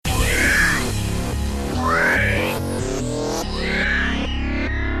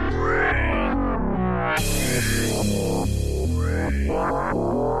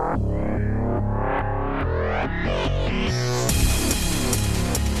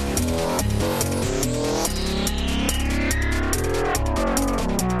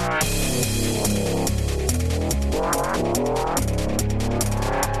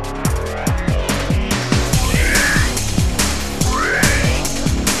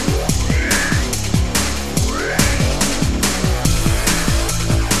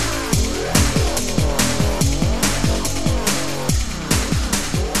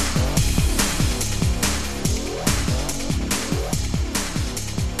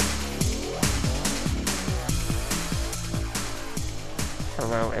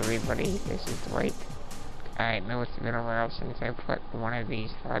Hello everybody, this is Dwight. I know it's been a while since I put one of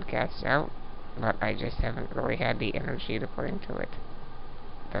these podcasts out, but I just haven't really had the energy to put into it.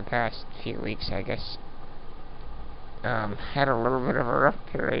 The past few weeks, I guess, had a little bit of a rough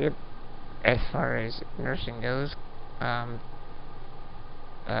period as far as nursing goes.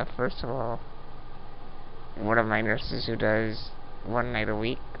 First of all, one of my nurses who does one night a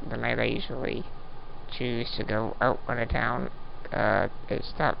week, the night I usually choose to go out of town, it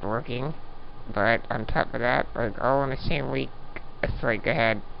stopped working. But on top of that, like all in the same week, it's like I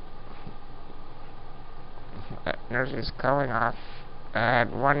had nurses calling off. I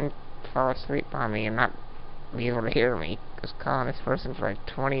had one fall asleep on me and not be able to hear me. I was calling this person for like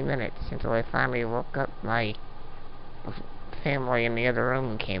 20 minutes until I finally woke up. My family in the other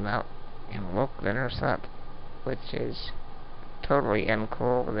room came out and woke the nurse up, which is totally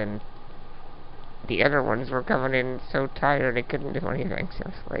uncool. Then the other ones were coming in so tired they couldn't do anything. So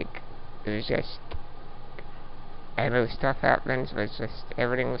it's like, it was just, I know stuff happens, but it's just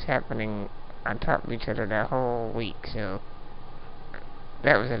everything was happening on top of each other that whole week. So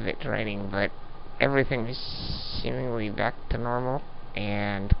that was a bit draining, but everything is seemingly back to normal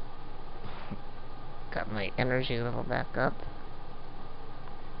and got my energy level back up.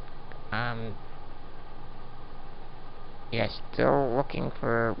 Yeah, still looking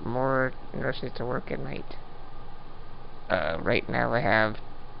for more nurses to work at night. Right now I have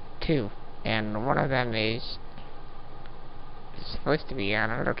 2, and one of them is supposed to be on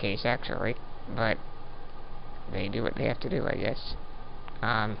another case actually, but they do what they have to do, I guess.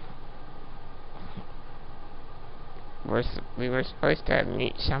 We were supposed to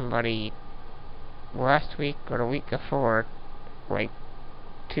meet somebody last week or the week before, like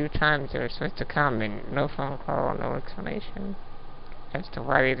 2 times they were supposed to come and no phone call, no explanation as to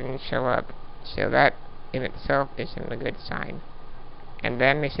why they didn't show up. So that in itself isn't a good sign. And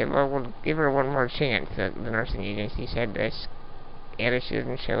then they said, well, we'll give her one more chance. The nursing agency said this, and if she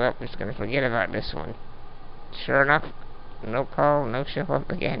doesn't show up, we're just going to forget about this one. Sure enough, no call, no show up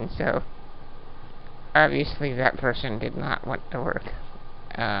again. So obviously that person did not want to work.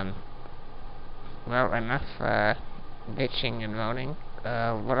 Well, enough bitching and moaning.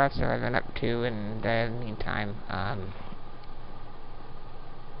 What else have I been up to in the meantime?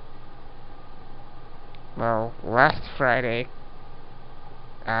 Well, last Friday,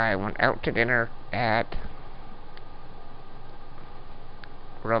 I went out to dinner at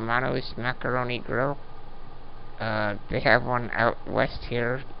Romano's Macaroni Grill. They have one out west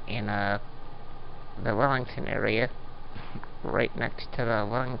here in the Wellington area, right next to the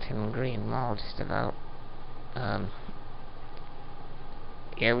Wellington Green Mall, just about.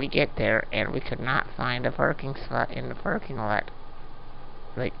 Yeah, we get there, and we could not find a parking spot in the parking lot.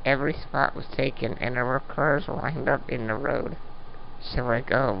 Like, every spot was taken, and there were cars lined up in the road. So,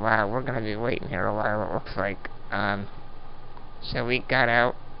 like, oh, wow, we're gonna be waiting here a while, it looks like. So we got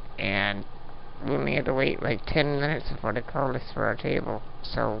out, and we only had to wait, like, 10 minutes before they called us for our table.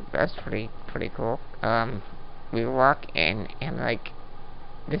 So, that's pretty cool. We walk in, and, like,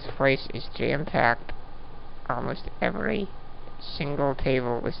 this place is jam-packed. Almost every single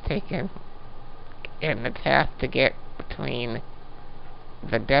table was taken, and the path to get between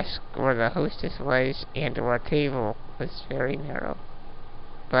the desk where the hostess was and our table was very narrow.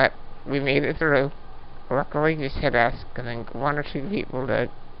 But we made it through. Luckily, we just had asked, I think, 1 or 2 people to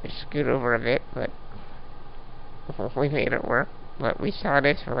scoot over a bit, but we made it work. But we saw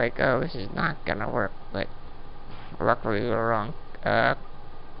this, we're like, oh, this is not gonna work, but luckily we were wrong.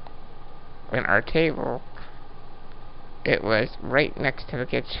 In our table, it was right next to the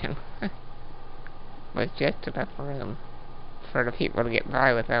kitchen, with just enough room for the people to get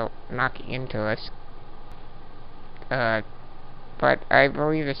by without knocking into us. But I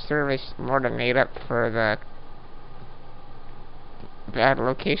believe the service more than made up for the bad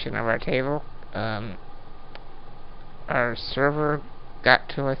location of our table. Our server got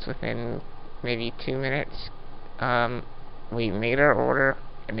to us within maybe 2 minutes. We made our order,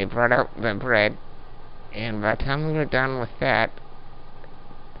 and they brought out the bread. And by the time we were done with that,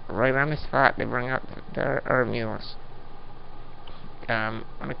 right on the spot, they bring out our meals. When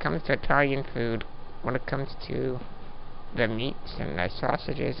it comes to Italian food, when it comes to the meats and the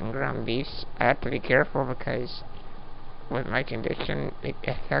sausages and ground beefs, I have to be careful because with my condition, it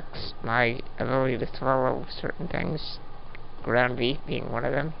affects my ability to swallow certain things, ground beef being one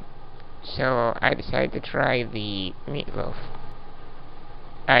of them. So I decided to try the meatloaf.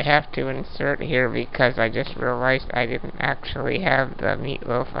 I have to insert here because I just realized I didn't actually have the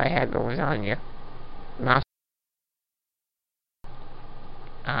meatloaf, I had the lasagna.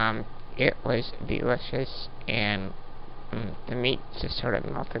 It was delicious, and the meat just sort of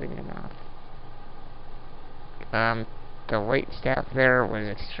melted in your mouth. The wait staff there was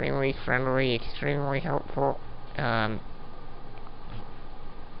extremely friendly, extremely helpful. I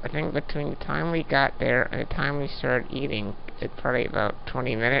think between the time we got there and the time we started eating, it's probably about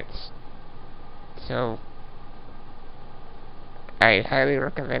 20 minutes. So, I highly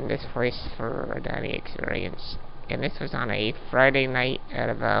recommend this place for a dining experience. And this was on a Friday night at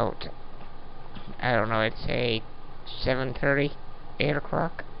about, I don't know, I'd say 7:30, 8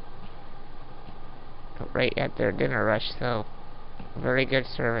 o'clock. Right at their dinner rush, so very good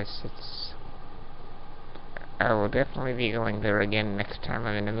service. I will definitely be going there again next time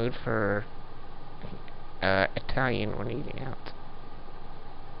I'm in the mood for Italian when eating out.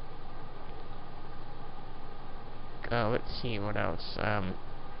 Let's see what else.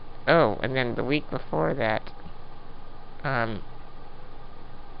 Oh, and then the week before that, my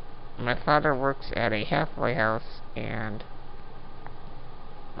father works at a halfway house, and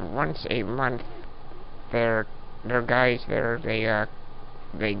once a month, their guys there,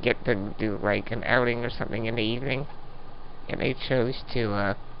 they get to do like an outing or something in the evening, and they chose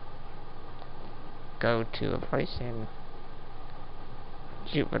to go to a place in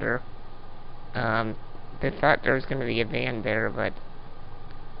Jupiter. They thought there was going to be a band there, but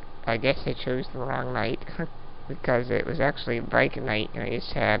I guess they chose the wrong night because it was actually a bike night and they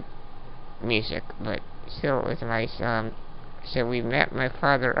just had music, but still it was nice. So we met my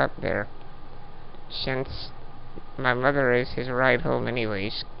father up there. Since my mother is his ride home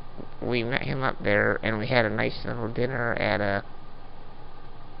anyways, we met him up there and we had a nice little dinner at a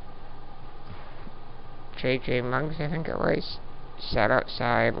J.J. Muggs, I think it was. Sat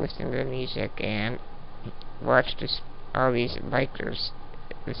outside, listened to the music, and watched all these bikers.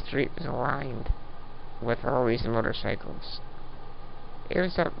 The street was lined with all these motorcycles. It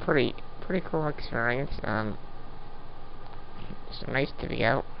was a pretty cool experience. It's nice to be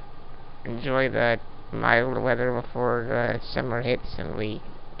out. Enjoy the mild weather before the summer hits and we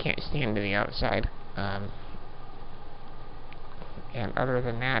can't stand to be outside. And other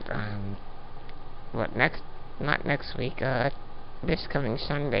than that, not next week, this coming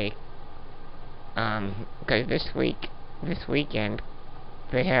Sunday, because this weekend,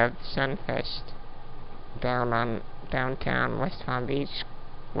 they have Sunfest down on downtown West Palm Beach,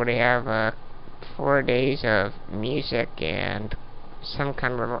 where they have 4 days of music and some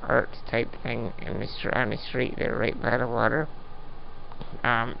kind of little art type thing on the street there right by the water.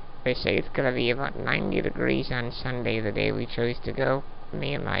 They say it's gonna be about 90 degrees on Sunday, the day we chose to go,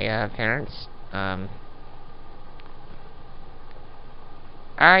 me and my parents.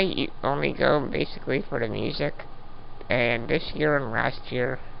 I only go basically for the music, and this year and last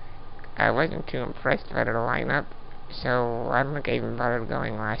year I wasn't too impressed by the lineup, so I don't think I even bothered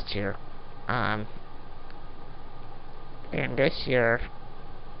going last year. And this year,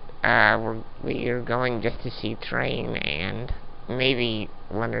 we're going just to see Train and maybe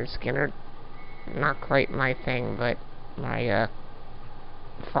Leonard Skinner. Not quite my thing, but my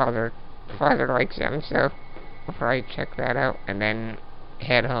father likes them, so I'll probably check that out and then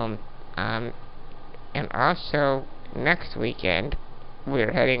head home. And also next weekend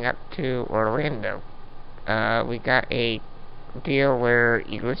we're heading up to Orlando. We got a deal where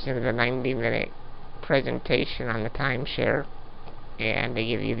you listen to the 90-minute presentation on the timeshare, and they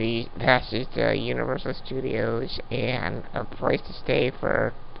give you the passes to Universal Studios and a place to stay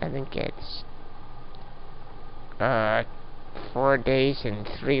for, I think it's 4 days and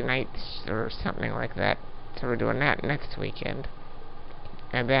 3 nights or something like that. So we're doing that next weekend.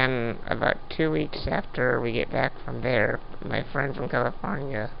 And then about 2 weeks after we get back from there, my friend from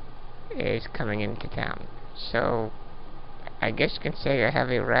California is coming into town. So I guess you can say I have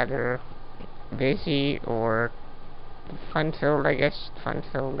a rather busy or fun-filled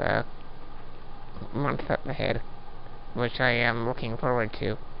month up ahead, which I am looking forward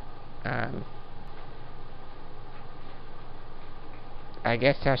to. I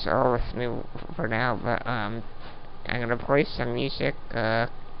guess that's all with me for now, but I'm gonna play some music, and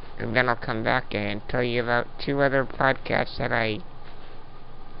then I'll come back and tell you about 2 other podcasts that I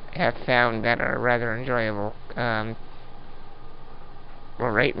have found that are rather enjoyable. Well,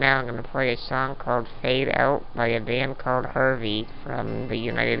 right now I'm going to play a song called Fade Out by a band called Harvey from the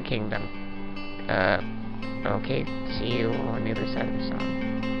United Kingdom. Okay, see you on the other side of the song.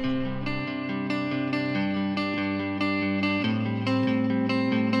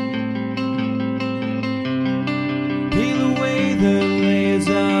 Peel away the layers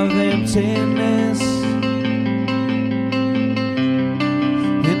of emptiness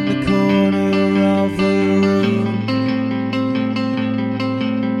in the corner of the room,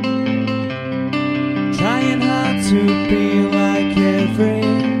 trying hard to be like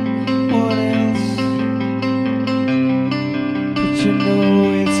everyone else, but you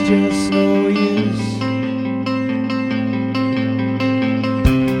know it's just no use.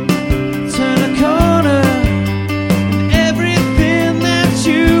 Turn a corner and everything that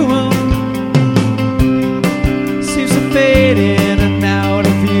you own seems to fade in and out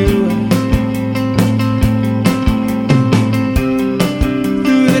of view.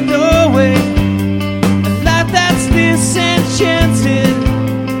 Through the doorway, disenchanted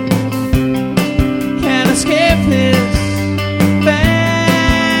can't escape this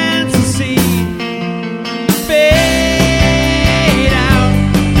fantasy. Fade out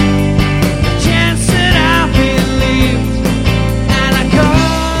the chance that I believed, and I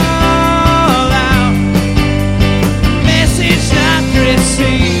call out message not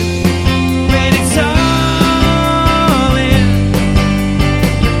received. When it's all in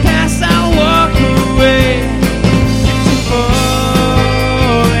the past, I'll walk away.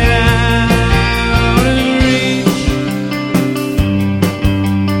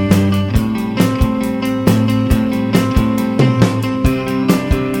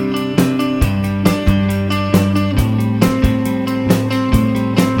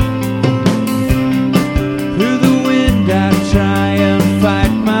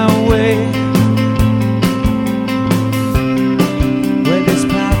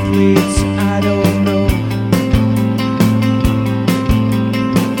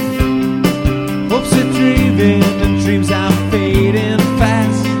 And dreams are fading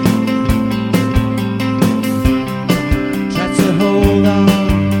fast. Try to hold on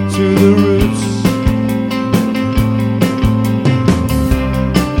to the roots.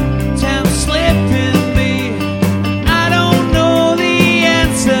 Time slipping me, and I don't know the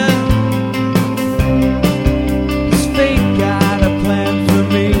answer. This fate got a plan for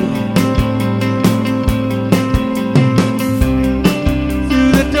me.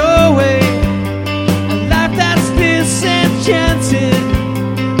 Through the doorway, disenchanted.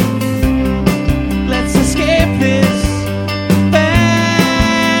 Let's escape this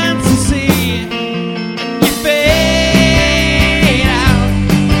fantasy. And you fade out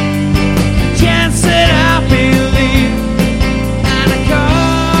the chance that I believe, and I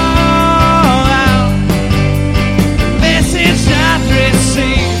call out the message not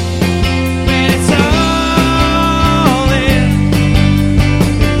received. When it's all in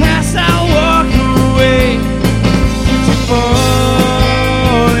the past, I'll walk away.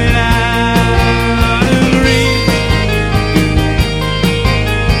 Falling out of reach.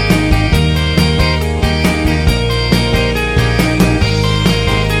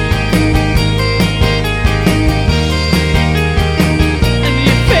 And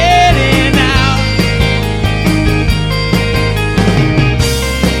you're fading out.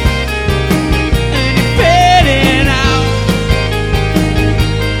 And you're fading out.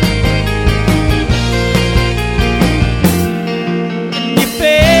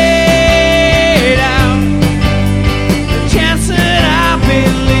 Fade out the chance that I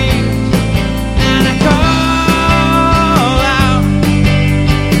believed, and I call out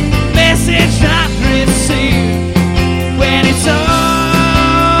message not received. When it's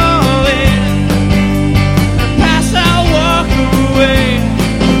all in the past, I'll walk away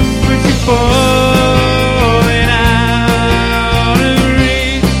with you falling out of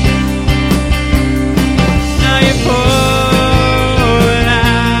reach. Now you're falling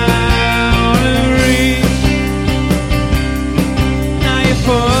out of reach. Now you're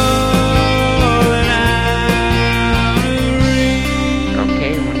falling out of reach.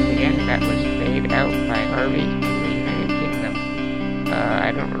 Okay, once again, that was Fade Out by Harvey from the United Kingdom.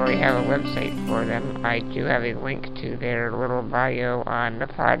 I don't really have a website for them. I do have a link to their little bio on the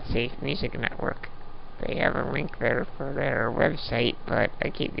PodSafe Music Network. They have a link there for their website, but I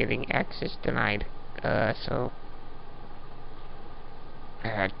keep getting access denied. So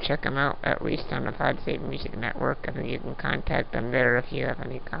check them out, at least on the PodSafe Music Network. I think you can contact them there if you have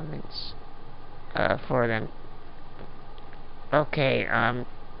any comments for them. Okay, I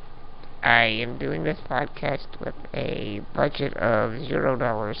am doing this podcast with a budget of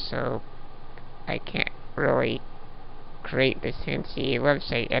 $0, so I can't really create this fancy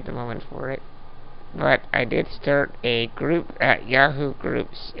website at the moment for it. But I did start a group at Yahoo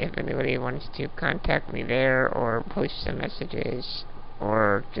Groups if anybody wants to contact me there or post some messages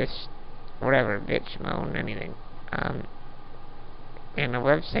or just whatever, bitch, moan, anything. And the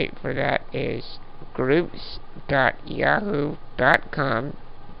website for that is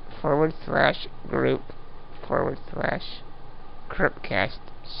groups.yahoo.com/group/Cripcast, CRIPCAST.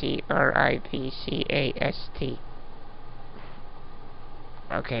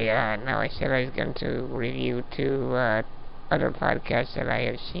 Okay, now I said I was going to review two other podcasts that I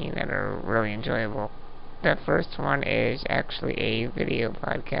have seen that are really enjoyable. The first one is actually a video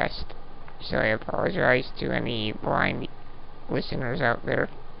podcast, so I apologize to any blind listeners out there.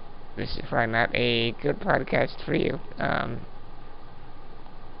 This is probably not a good podcast for you.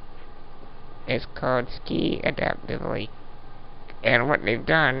 It's called Ski Adaptively, and what they've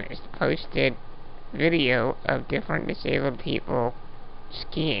done is posted video of different disabled people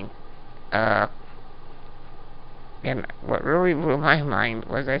skiing. And what really blew my mind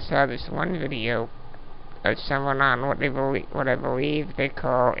was I saw this one video of someone on what I believe they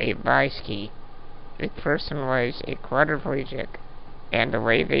call a bi-ski. The person was a quadriplegic, and the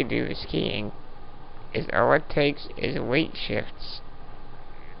way they do the skiing is all it takes is weight shifts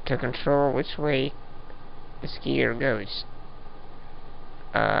to control which way the skier goes.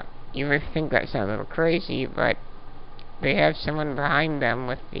 You may think that sounds a little crazy, but they have someone behind them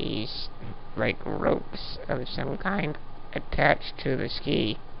with these, like, ropes of some kind attached to the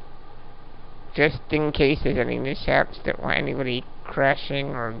ski, just in case there's any mishaps that want anybody crashing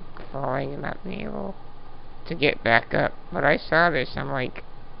or falling and not being able to get back up. But I saw this, I'm like,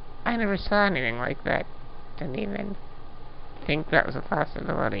 I never saw anything like that. Didn't even think that was a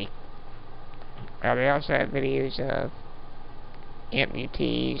possibility. They also have videos of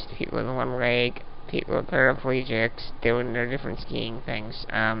amputees, people with one leg, people with paraplegics doing their different skiing things.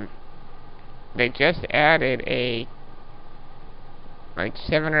 They just added a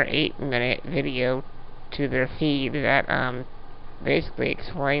 7 or 8 minute video to their feed that basically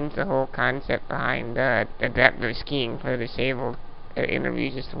explains the whole concept behind adaptive skiing for the disabled. It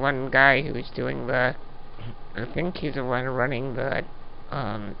interviews this one guy who is doing I think he's the one running the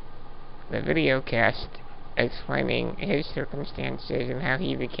video cast, explaining his circumstances and how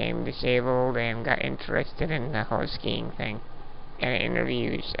he became disabled and got interested in the whole skiing thing. And it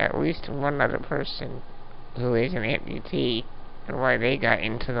interviews at least one other person who is an amputee and why they got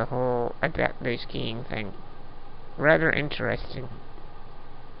into the whole adaptive skiing thing. Rather interesting.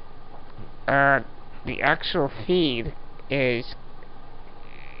 The actual feed is,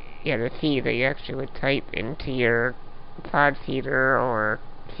 the feed that you actually would type into your pod feeder or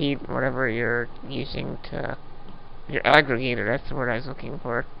feed whatever you're using to, your aggregator, that's the word I was looking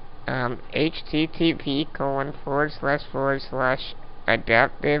for.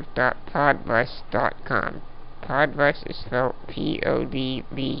 http://adaptive.podbus.com. Podbus is spelled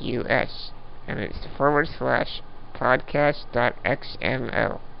Podbus, and it's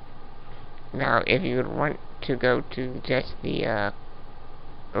 /podcast.xml. Now, if you would want to go to just the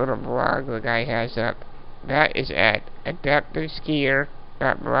little blog the guy has up, that is at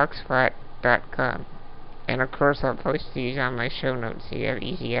adaptiveskier.blogspot.com. And of course I'll post these on my show notes so you have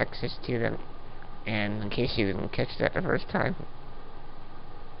easy access to them, and in case you didn't catch that the first time.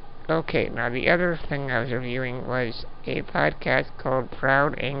 Okay, now the other thing I was reviewing was a podcast called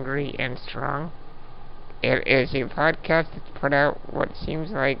Proud, Angry, and Strong. It is a podcast that's put out what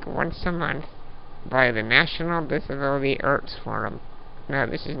seems like once a month by the National Disability Arts Forum. Now,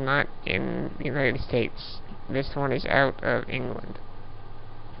 this is not in the United States. This one is out of England.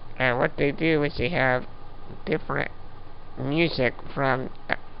 And what they do is they have different music from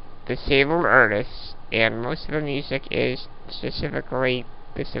disabled artists, and most of the music is specifically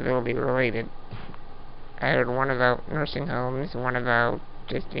disability related. I heard one about nursing homes, one about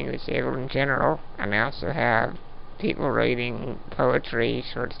just being disabled in general, and they also have people writing poetry,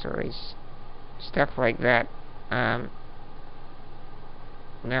 short stories, stuff like that.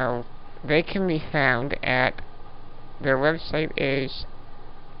 Now, they can be found at, their website is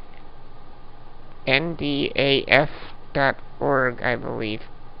ndaf.org, I believe.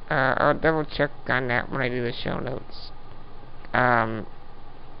 I'll double check on that when I do the show notes.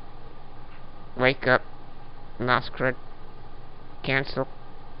 Wake up, Noskra, cancel,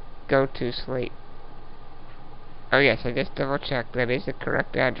 go to sleep. Oh yes, I just double checked, that is the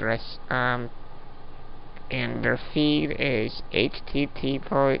correct address. And their feed is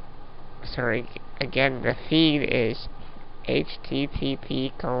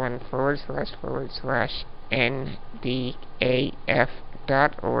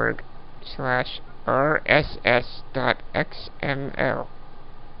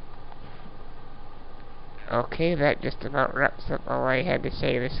Okay, that just about wraps up all I had to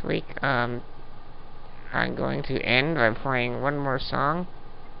say this week. I'm going to end by playing one more song.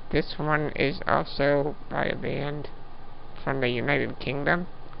 This one is also by a band from the United Kingdom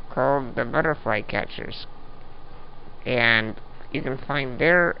called the Butterfly Catchers. And you can find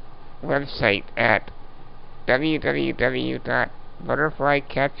their website at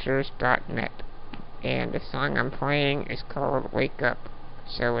www.butterflycatchers.net. And the song I'm playing is called Wake Up.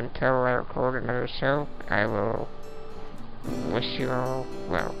 So until I record another show, I will wish you all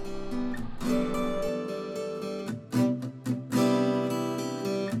well.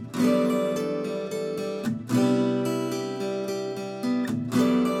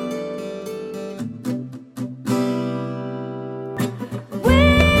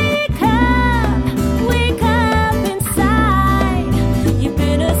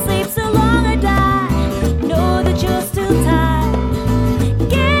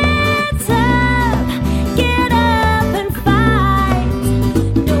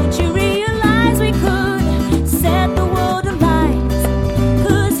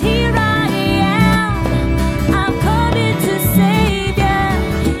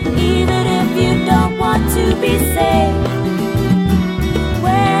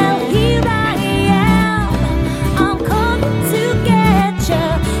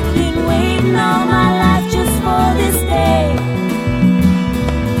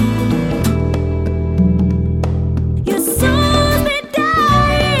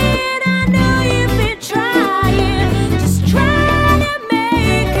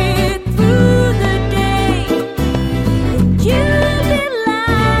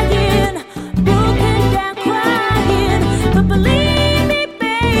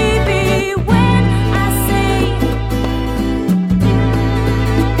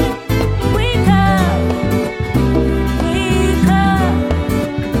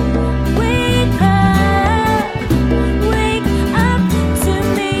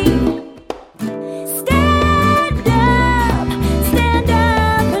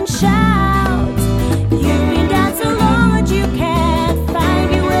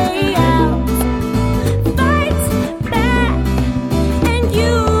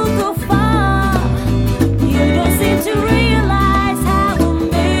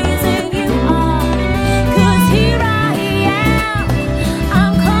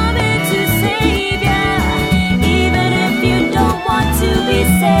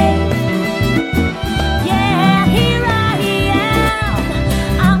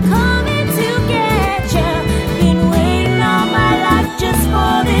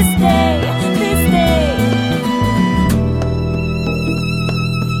 This day.